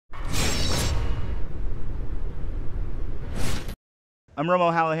I'm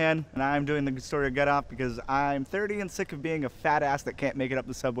Romo Hallahan, and I'm doing the Astoria Gut-Off because I'm 30 and sick of being a fat ass that can't make it up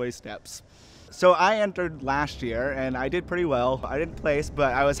the subway steps. So I entered last year, and I did pretty well. I didn't place,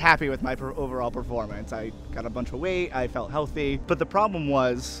 but I was happy with my overall performance. I got a bunch of weight, I felt healthy, but the problem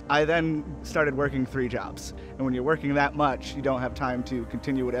was I then started working 3 jobs. And when you're working that much, you don't have time to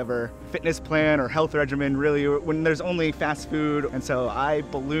continue whatever fitness plan or health regimen, really, when there's only fast food. And so I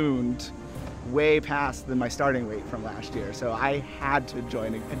ballooned way past than my starting weight from last year. So I had to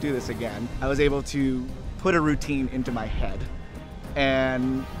join and do this again. I was able to put a routine into my head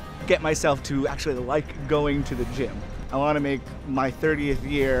and get myself to actually like going to the gym. I want to make my 30th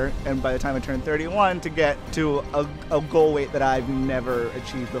year, and by the time I turn 31, to get to a goal weight that I've never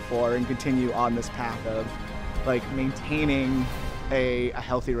achieved before and continue on this path of like maintaining a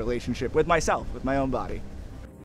healthy relationship with myself, with my own body.